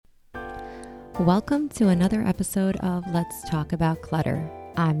Welcome to another episode of Let's Talk About Clutter.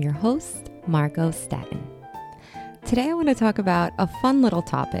 I'm your host, Margot Staten. Today I want to talk about a fun little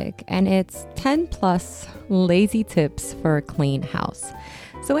topic, and it's 10 plus lazy tips for a clean house.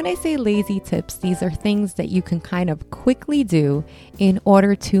 So when I say lazy tips, these are things that you can kind of quickly do in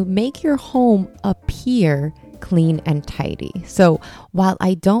order to make your home appear clean and tidy. So while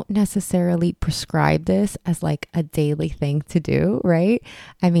I don't necessarily prescribe this as like a daily thing to do, right?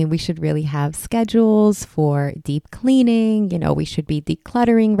 I mean, we should really have schedules for deep cleaning. We should be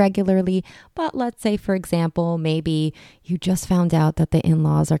decluttering regularly. But let's say, for example, maybe you just found out that the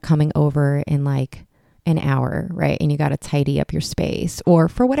in-laws are coming over in like an hour, right? And you got to tidy up your space, or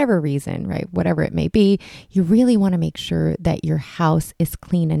for whatever reason, right? Whatever it may be, you really want to make sure that your house is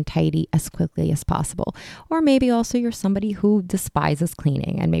clean and tidy as quickly as possible. Or maybe also you're somebody who despises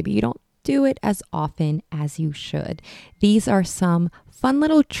cleaning and maybe you don't do it as often as you should. These are some fun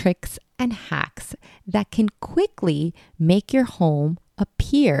little tricks and hacks that can quickly make your home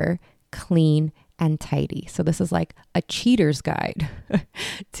appear clean and tidy. So this is like a cheater's guide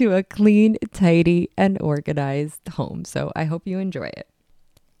to a clean, tidy, and organized home. So I hope you enjoy it.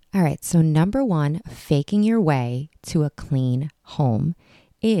 All right. So number one, faking your way to a clean home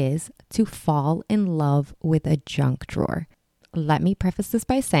is to fall in love with a junk drawer. Let me preface this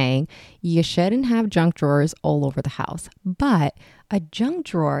by saying you shouldn't have junk drawers all over the house, but a junk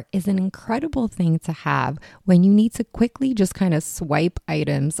drawer is an incredible thing to have when you need to quickly just kind of swipe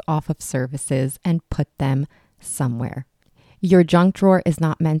items off of services and put them somewhere. Your junk drawer is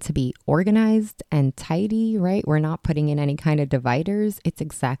not meant to be organized and tidy, right? We're not putting in any kind of dividers. It's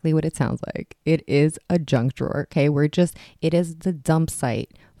exactly what it sounds like. It is a junk drawer, okay? It is the dump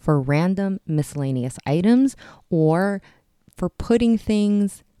site for random miscellaneous items or for putting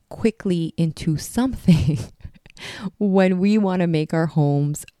things quickly into something when we want to make our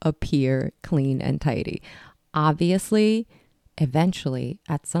homes appear clean and tidy. Obviously, eventually,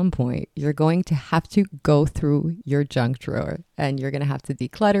 at some point, you're going to have to go through your junk drawer and you're going to have to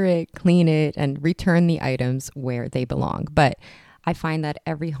declutter it, clean it, and return the items where they belong. But I find that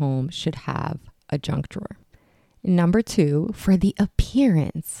every home should have a junk drawer. Number two, for the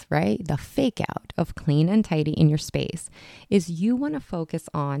appearance, right? The fake out of clean and tidy in your space is you want to focus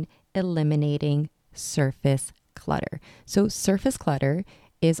on eliminating surface clutter. So surface clutter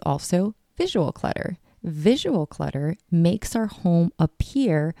is also visual clutter. Visual clutter makes our home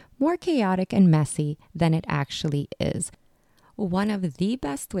appear more chaotic and messy than it actually is. One of the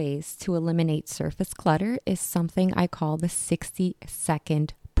best ways to eliminate surface clutter is something I call the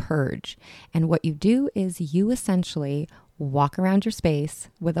 60-second purge. And what you do is you essentially walk around your space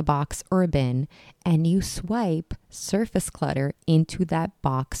with a box or a bin and you swipe surface clutter into that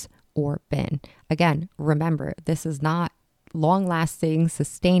box or bin. Again, remember, this is not long-lasting,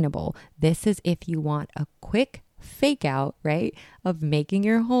 sustainable. This is if you want a quick fake out, right, of making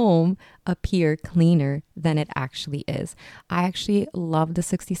your home appear cleaner than it actually is. I actually love the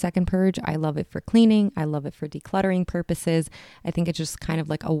 60-second purge. I love it for cleaning. I love it for decluttering purposes. I think it's just kind of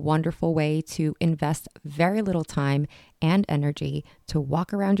like a wonderful way to invest very little time and energy to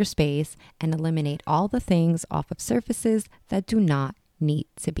walk around your space and eliminate all the things off of surfaces that do not need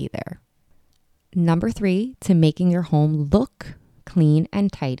to be there. Number three, to making your home look clean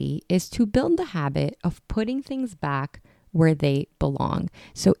and tidy is to build the habit of putting things back where they belong.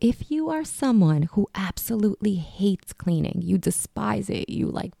 So if you are someone who absolutely hates cleaning, you despise it, you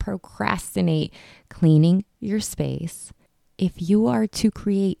like procrastinate cleaning your space, if you are to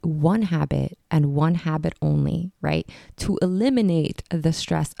create one habit and one habit only, right, to eliminate the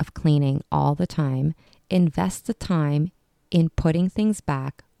stress of cleaning all the time, invest the time in putting things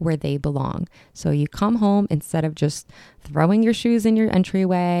back where they belong. So you come home, instead of just throwing your shoes in your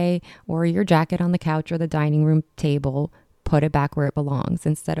entryway or your jacket on the couch or the dining room table, put it back where it belongs.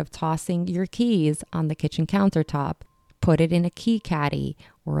 Instead of tossing your keys on the kitchen countertop, put it in a key caddy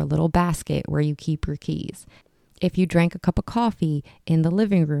or a little basket where you keep your keys. If you drank a cup of coffee in the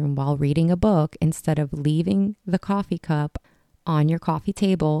living room while reading a book, instead of leaving the coffee cup on your coffee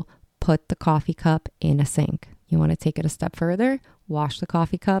table, put the coffee cup in a sink. You want to take it a step further? Wash the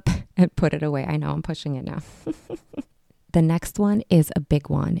coffee cup and put it away. I know I'm pushing it now. The next one is a big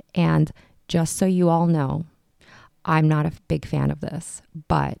one. And just so you all know, I'm not a big fan of this.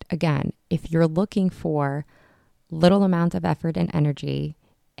 But again, if you're looking for little amount of effort and energy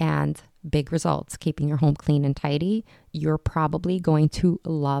and big results, keeping your home clean and tidy, you're probably going to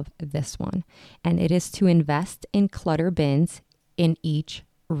love this one. And it is to invest in clutter bins in each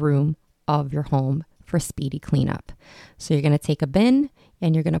room of your home for speedy cleanup. So you're going to take a bin,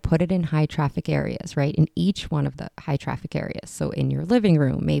 and you're going to put it in high traffic areas, right? In each one of the high traffic areas. So in your living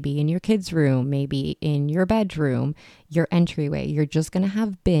room, maybe in your kids' room, maybe in your bedroom, your entryway, you're just going to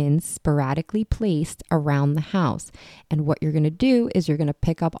have bins sporadically placed around the house. And what you're going to do is you're going to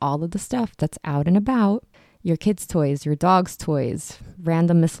pick up all of the stuff that's out and about, your kids' toys, your dog's toys,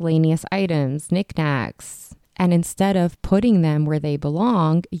 random miscellaneous items, knickknacks. And instead of putting them where they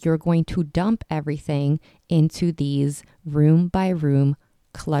belong, you're going to dump everything into these room by room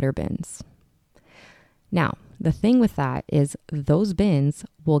clutter bins. Now, the thing with that is those bins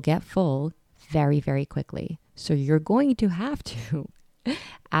will get full very, very quickly. So you're going to have to,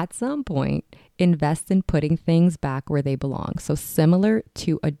 at some point, invest in putting things back where they belong. So similar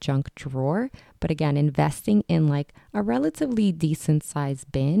to a junk drawer, but again, investing in like a relatively decent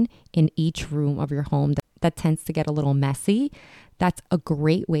sized bin in each room of your home that tends to get a little messy. That's a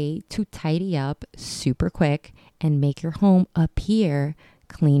great way to tidy up super quick and make your home appear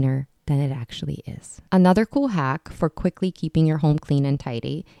cleaner than it actually is. Another cool hack for quickly keeping your home clean and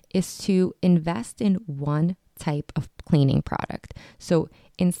tidy is to invest in one type of cleaning product. So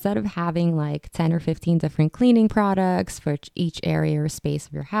instead of having like 10 or 15 different cleaning products for each area or space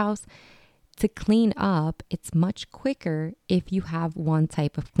of your house, to clean up, it's much quicker if you have one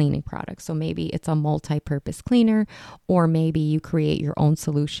type of cleaning product. So maybe it's a multi-purpose cleaner, or maybe you create your own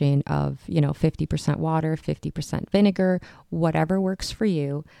solution of, 50% water, 50% vinegar, whatever works for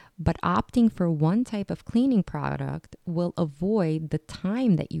you. But opting for one type of cleaning product will avoid the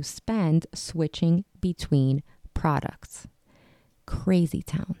time that you spend switching between products. Crazy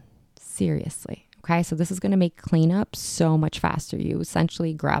town. Seriously. Okay, so this is going to make cleanup so much faster. You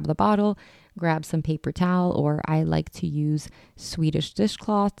essentially grab the bottle, grab some paper towel, or I like to use Swedish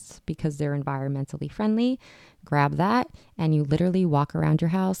dishcloths because they're environmentally friendly. Grab that, and you literally walk around your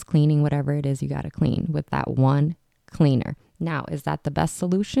house cleaning whatever it is you got to clean with that one cleaner. Now, is that the best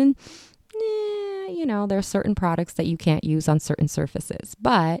solution? There are certain products that you can't use on certain surfaces.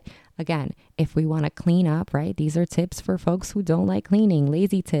 But again, if we want to clean up, right? These are tips for folks who don't like cleaning,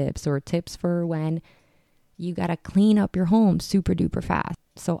 lazy tips, or tips for when you got to clean up your home super duper fast.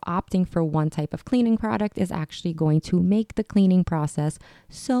 So opting for one type of cleaning product is actually going to make the cleaning process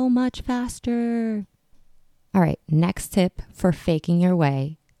so much faster. All right, next tip for faking your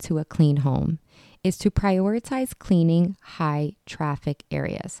way to a clean home is to prioritize cleaning high traffic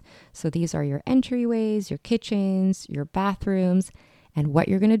areas. So these are your entryways, your kitchens, your bathrooms. And what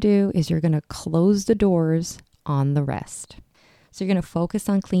you're going to do is you're going to close the doors on the rest. So you're going to focus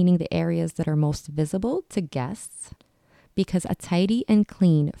on cleaning the areas that are most visible to guests, because a tidy and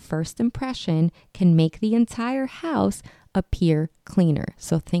clean first impression can make the entire house appear cleaner.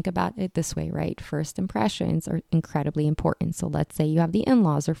 So think about it this way, right? First impressions are incredibly important. So let's say you have the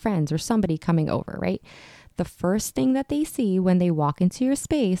in-laws or friends or somebody coming over, right? The first thing that they see when they walk into your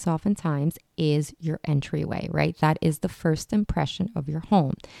space oftentimes is your entryway, right? That is the first impression of your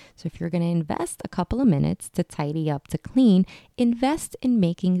home. So if you're going to invest a couple of minutes to tidy up, to clean, invest in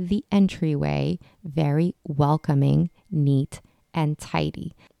making the entryway very welcoming, neat, and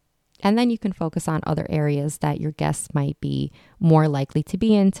tidy. And then you can focus on other areas that your guests might be more likely to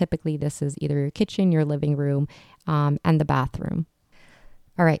be in. Typically, this is either your kitchen, your living room, and the bathroom.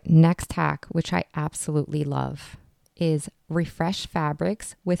 All right, next hack, which I absolutely love, is refresh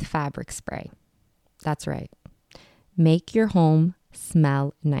fabrics with fabric spray. That's right. Make your home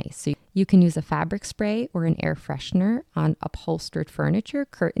smell nice. So you can use a fabric spray or an air freshener on upholstered furniture,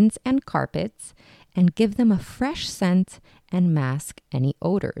 curtains, and carpets, and give them a fresh scent and mask any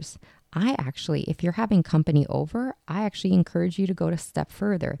odors. If you're having company over, I actually encourage you to go a step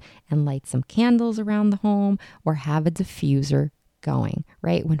further and light some candles around the home or have a diffuser going,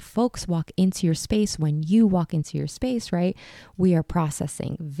 right? When folks walk into your space, when you walk into your space, right, we are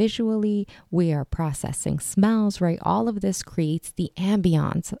processing visually, we are processing smells, right? All of this creates the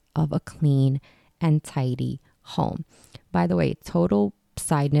ambiance of a clean and tidy home. By the way, total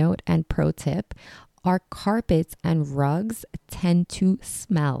side note and pro tip, our carpets and rugs tend to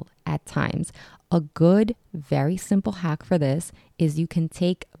smell at times. A good, very simple hack for this is you can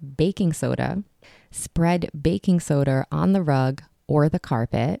take baking soda, spread baking soda on the rug or the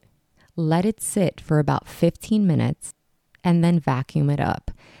carpet, let it sit for about 15 minutes, and then vacuum it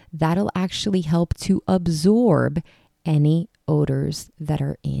up. That'll actually help to absorb any odors that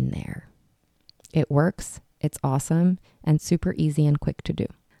are in there. It works, it's awesome, and super easy and quick to do.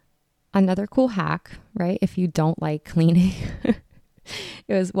 Another cool hack, right? If you don't like cleaning,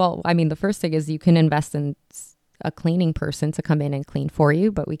 the first thing is you can invest in a cleaning person to come in and clean for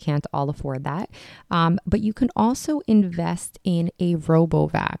you, but we can't all afford that. But you can also invest in a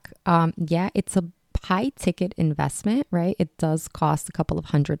RoboVac. It's a high ticket investment, right? It does cost a couple of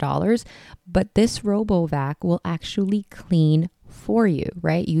 $100s, but this RoboVac will actually clean for you,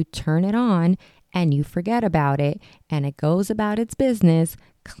 right? You turn it on and you forget about it, and it goes about its business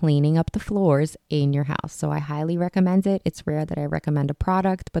cleaning up the floors in your house. So I highly recommend it. It's rare that I recommend a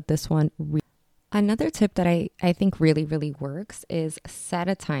product, but this one. Another tip that I think really, really works is set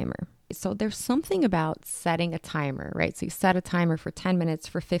a timer. So there's something about setting a timer, right? So you set a timer for 10 minutes,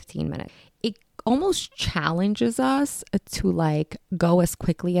 for 15 minutes. It almost challenges us to like go as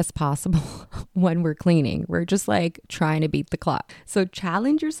quickly as possible when we're cleaning. We're just like trying to beat the clock. So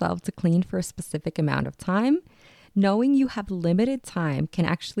challenge yourself to clean for a specific amount of time. Knowing you have limited time can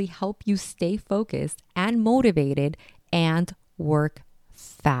actually help you stay focused and motivated and work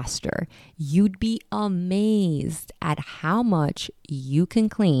faster. You'd be amazed at how much you can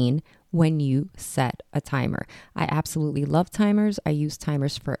clean when you set a timer. I absolutely love timers. I use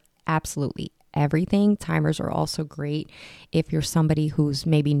timers for absolutely everything. Timers are also great if you're somebody who's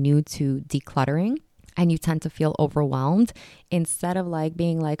maybe new to decluttering and you tend to feel overwhelmed. Instead of like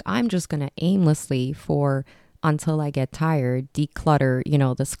being like, I'm just going to aimlessly until I get tired, declutter,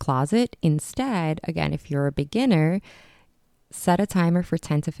 this closet. Instead, again, if you're a beginner, set a timer for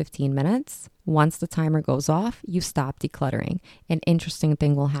 10 to 15 minutes. Once the timer goes off, you stop decluttering. An interesting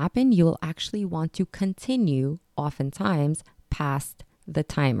thing will happen. You will actually want to continue oftentimes past the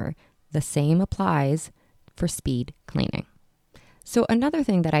timer. The same applies for speed cleaning. So another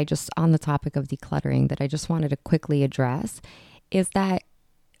thing that on the topic of decluttering that I just wanted to quickly address is that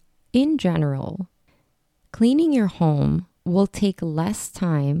in general, cleaning your home will take less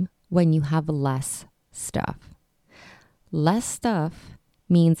time when you have less stuff. Less stuff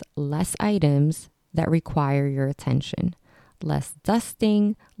means less items that require your attention. Less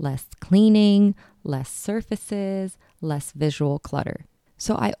dusting, less cleaning, less surfaces, less visual clutter.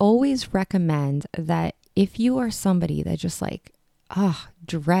 So I always recommend that if you are somebody that just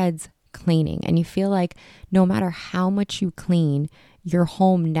dreads cleaning and you feel like no matter how much you clean, your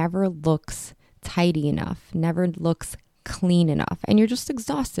home never looks tidy enough, never looks clean enough, and you're just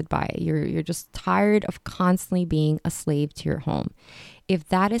exhausted by it. You're just tired of constantly being a slave to your home. If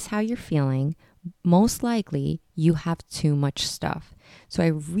that is how you're feeling, most likely you have too much stuff. So I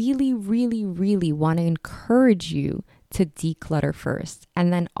really, really, really want to encourage you to declutter first.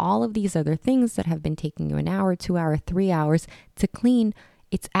 And then all of these other things that have been taking you an hour, 2 hours, 3 hours to clean,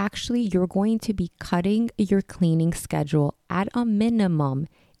 it's actually, you're going to be cutting your cleaning schedule at a minimum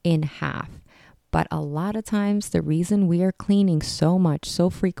in half. But a lot of times, the reason we are cleaning so much, so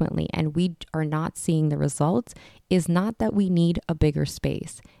frequently, and we are not seeing the results is not that we need a bigger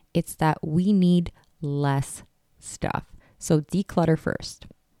space. It's that we need less stuff. So declutter first.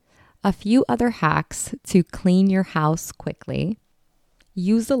 A few other hacks to clean your house quickly.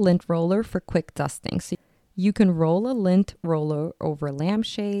 Use a lint roller for quick dusting. So you can roll a lint roller over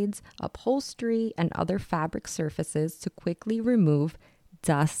lampshades, upholstery, and other fabric surfaces to quickly remove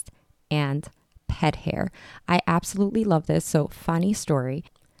dust and pet hair. I absolutely love this. So funny story.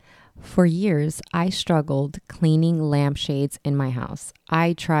 For years, I struggled cleaning lampshades in my house.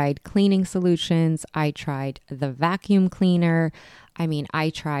 I tried cleaning solutions. I tried the vacuum cleaner. I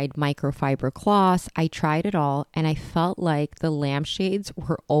tried microfiber cloths. I tried it all. And I felt like the lampshades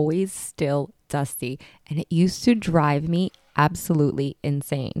were always still dusty. And it used to drive me absolutely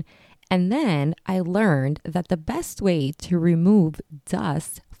insane. And then I learned that the best way to remove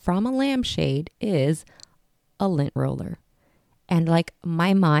dust from a lampshade is a lint roller. And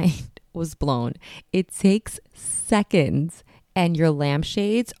my mind was blown. It takes seconds and your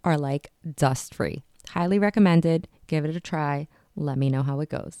lampshades are dust free. Highly recommended. Give it a try. Let me know how it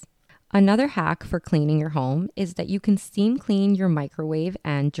goes. Another hack for cleaning your home is that you can steam clean your microwave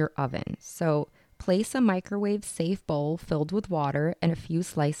and your oven. So place a microwave safe bowl filled with water and a few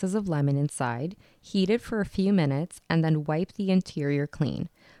slices of lemon inside. Heat it for a few minutes and then wipe the interior clean.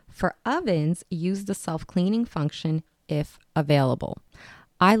 For ovens, use the self-cleaning function if available.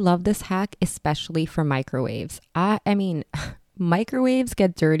 I love this hack, especially for microwaves. Microwaves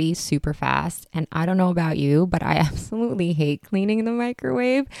get dirty super fast, and I don't know about you, but I absolutely hate cleaning the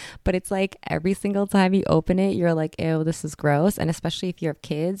microwave. But it's every single time you open it, you're like, ew, this is gross. And especially if you have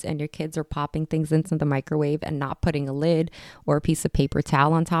kids and your kids are popping things into the microwave and not putting a lid or a piece of paper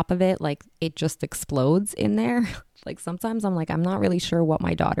towel on top of it, it just explodes in there. Sometimes I'm not really sure what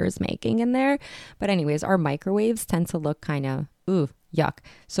my daughter is making in there. But anyways, our microwaves tend to look kind of, yuck.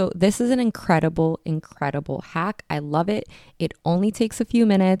 So this is an incredible, incredible hack. I love it. It only takes a few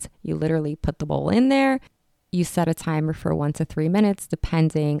minutes. You literally put the bowl in there. You set a timer for 1 to 3 minutes,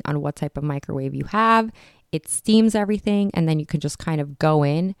 depending on what type of microwave you have. It steams everything, and then you can just kind of go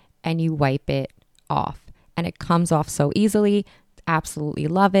in and you wipe it off. And it comes off so easily. Absolutely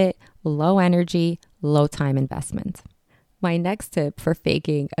love it. Low energy, low time investment. My next tip for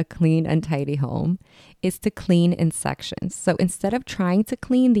faking a clean and tidy home is to clean in sections. So instead of trying to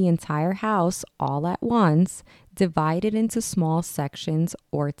clean the entire house all at once, divide it into small sections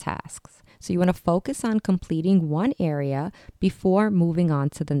or tasks. So you want to focus on completing one area before moving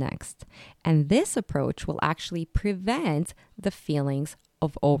on to the next. And this approach will actually prevent the feelings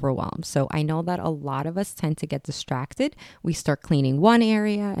of overwhelm. So I know that a lot of us tend to get distracted. We start cleaning one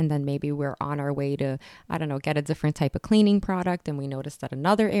area and then maybe we're on our way to, get a different type of cleaning product and we notice that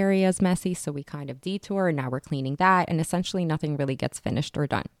another area is messy. So we kind of detour and now we're cleaning that and essentially nothing really gets finished or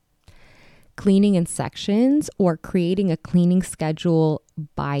done. Cleaning in sections or creating a cleaning schedule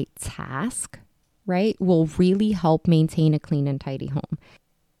by task, right, will really help maintain a clean and tidy home.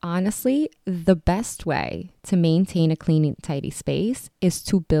 Honestly, the best way to maintain a clean and tidy space is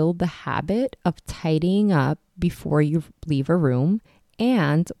to build the habit of tidying up before you leave a room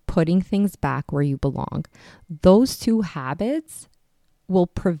and putting things back where you belong. Those two habits will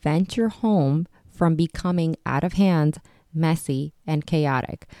prevent your home from becoming out of hand, messy, and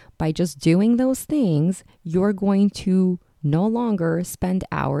chaotic. By just doing those things, you're going to no longer spend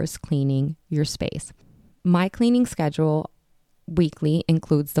hours cleaning your space. My cleaning schedule weekly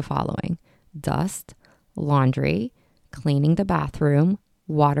includes the following: dust, laundry, cleaning the bathroom,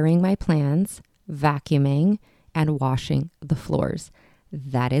 watering my plants, vacuuming, and washing the floors.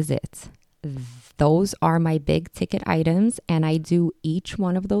 That is it. Those are my big ticket items, and I do each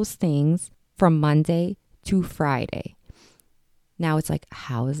one of those things from Monday to Friday. Now it's like,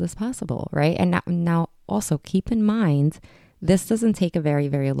 how is this possible, right? And now also keep in mind, this doesn't take a very,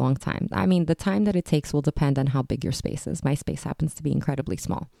 very long time. I mean, the time that it takes will depend on how big your space is. My space happens to be incredibly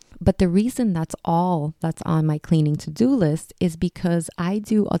small. But the reason that's all that's on my cleaning to-do list is because I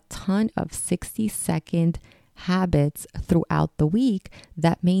do a ton of 60-second habits throughout the week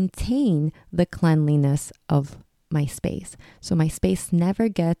that maintain the cleanliness of my space. So my space never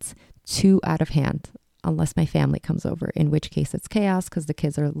gets too out of hand unless my family comes over, in which case it's chaos because the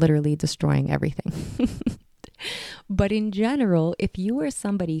kids are literally destroying everything. But in general, if you are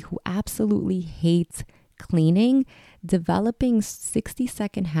somebody who absolutely hates cleaning, developing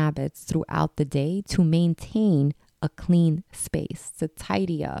 60-second habits throughout the day to maintain a clean space, to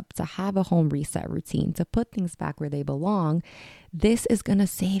tidy up, to have a home reset routine, to put things back where they belong, this is going to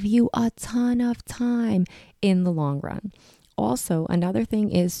save you a ton of time in the long run. Also, another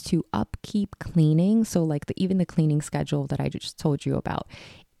thing is to upkeep cleaning. So like even the cleaning schedule that I just told you about,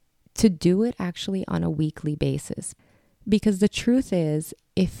 to do it actually on a weekly basis. Because the truth is,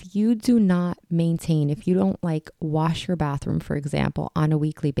 if you do not maintain, if you don't wash your bathroom, for example, on a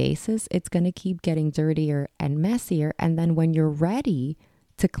weekly basis, it's going to keep getting dirtier and messier. And then when you're ready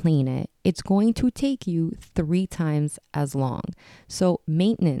to clean it, it's going to take you 3 times as long. So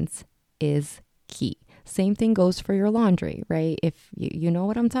maintenance is key. Same thing goes for your laundry, right? If you know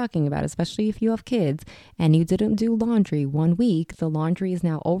what I'm talking about, especially if you have kids and you didn't do laundry 1 week, the laundry is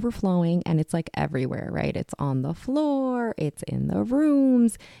now overflowing and it's everywhere, right? It's on the floor, it's in the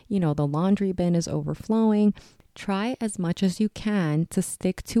rooms, the laundry bin is overflowing. Try as much as you can to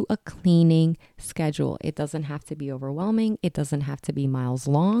stick to a cleaning schedule. It doesn't have to be overwhelming. It doesn't have to be miles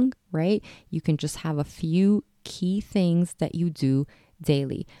long, right? You can just have a few key things that you do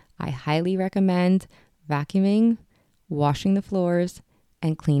daily. I highly recommend vacuuming, washing the floors,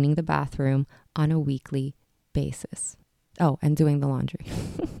 and cleaning the bathroom on a weekly basis. Oh, and doing the laundry.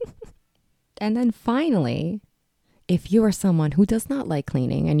 And then finally, if you are someone who does not like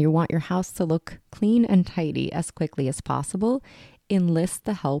cleaning and you want your house to look clean and tidy as quickly as possible, enlist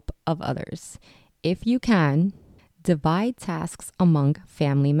the help of others. If you can, divide tasks among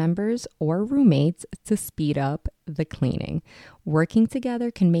family members or roommates to speed up the cleaning. Working together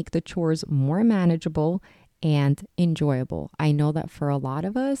can make the chores more manageable and enjoyable. I know that for a lot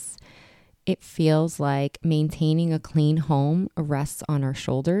of us, it feels like maintaining a clean home rests on our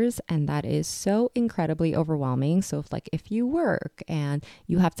shoulders, and that is so incredibly overwhelming. So if you work and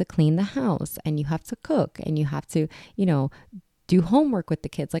you have to clean the house and you have to cook and you have to, do homework with the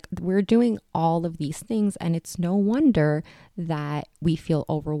kids. We're doing all of these things, and it's no wonder that we feel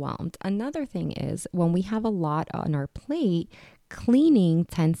overwhelmed. Another thing is when we have a lot on our plate, cleaning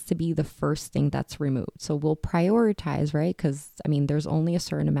tends to be the first thing that's removed. So we'll prioritize, right? Because there's only a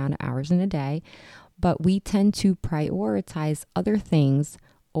certain amount of hours in a day, but we tend to prioritize other things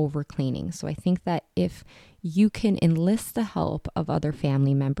over cleaning. So I think that if you can enlist the help of other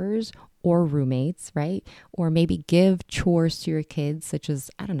family members or roommates, right? Or maybe give chores to your kids, such as,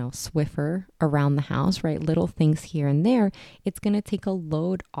 I don't know, Swiffer around the house, right? Little things here and there. It's going to take a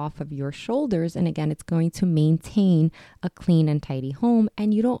load off of your shoulders. And again, it's going to maintain a clean and tidy home,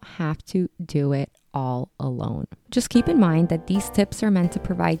 and you don't have to do it all alone. Just keep in mind that these tips are meant to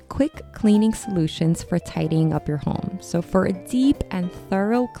provide quick cleaning solutions for tidying up your home. So for a deep and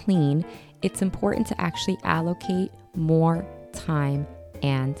thorough clean, it's important to actually allocate more time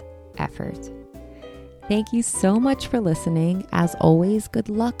and effort. Thank you so much for listening. As always, good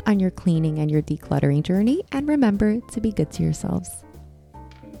luck on your cleaning and your decluttering journey, and remember to be good to yourselves.